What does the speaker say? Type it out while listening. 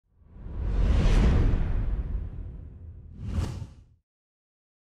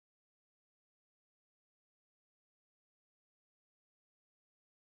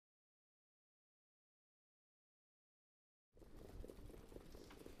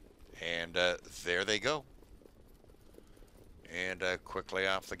And there they go. And quickly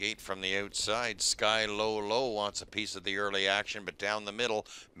off the gate from the outside, Sky Low Low wants a piece of the early action, but down the middle,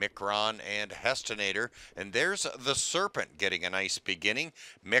 Micron and Hestinator. And there's the Serpent getting a nice beginning.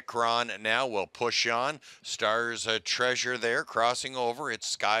 Micron now will push on. Stars Treasure there crossing over. It's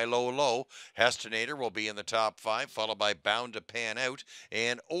Sky Low Low. Hestinator will be in the top five, followed by Bound to Pan Out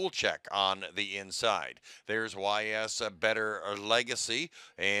and Olchek on the inside. There's YS Better Legacy.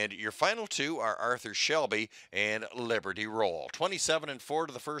 And your final two are Arthur Shelby and Liberty Roll. 27-4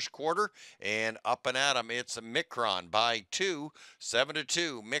 to the first quarter, and up and at 'em. It's Micron by 2,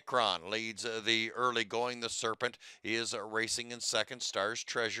 7-2. Micron leads the early going. The Serpent is racing in second. Stars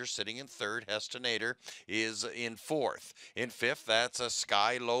Treasure sitting in third. Hestinator is in fourth. In fifth, that's a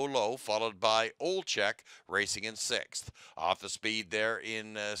Sky Low Low, followed by Olchek racing in sixth. Off the speed there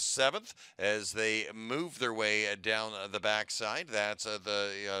in seventh as they move their way down the backside. That's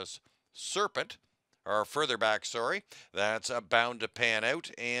the Serpent. Or further back, sorry. That's Bound to Pan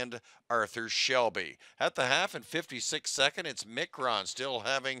Out and Arthur Shelby. At the half and 56-second, it's Micron still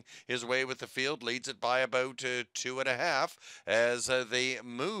having his way with the field. Leads it by about 2.5 as they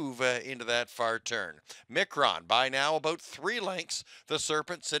move into that far turn. Micron by now about 3 lengths. The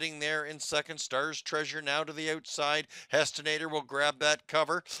Serpent sitting there in second. Stars Treasure now to the outside. Hestinator will grab that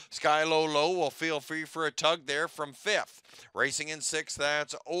cover. Sky Low Low will feel free for a tug there from fifth. Racing in sixth,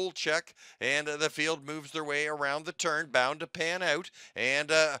 that's Olchek, and the field moves their way around the turn. Bound to Pan Out,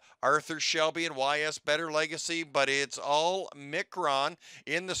 and Arthur Shelby and YS Better Legacy, but it's all Micron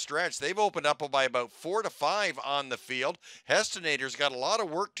in the stretch. They've opened up by about 4 to 5 on the field. Hestinator's got a lot of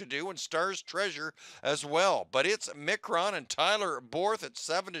work to do, and Stars Treasure as well. But it's Micron and Tyler Borth at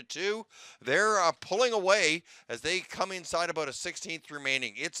 7-2. They're pulling away as they come inside about a 16th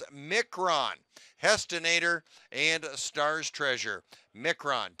remaining. It's Micron, Hestinator, and Stars Treasure.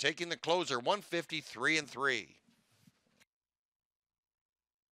 Micron taking the closer, 153-3.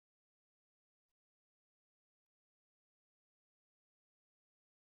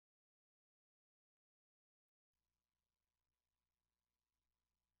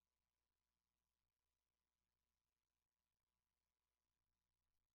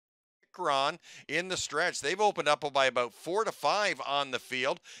 Micron in the stretch. They've opened up by about 4 to 5 on the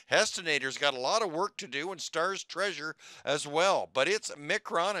field. Hestinator's got a lot of work to do, and Stars Treasure as well. But it's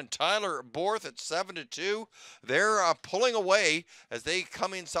Micron and Tyler Borth at 7-2. They're pulling away as they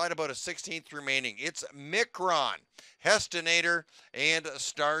come inside about a 16th remaining. It's Micron, Hestinator, and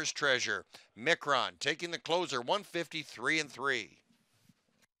Stars Treasure. Micron taking the closer, 153-3.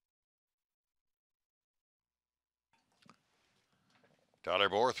 Tyler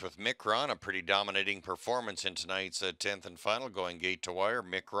Borth with Micron, a pretty dominating performance in tonight's 10th and final, going gate to wire.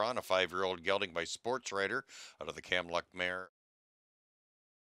 Micron, a 5-year-old gelding by Sports Writer out of the Kamluk mare.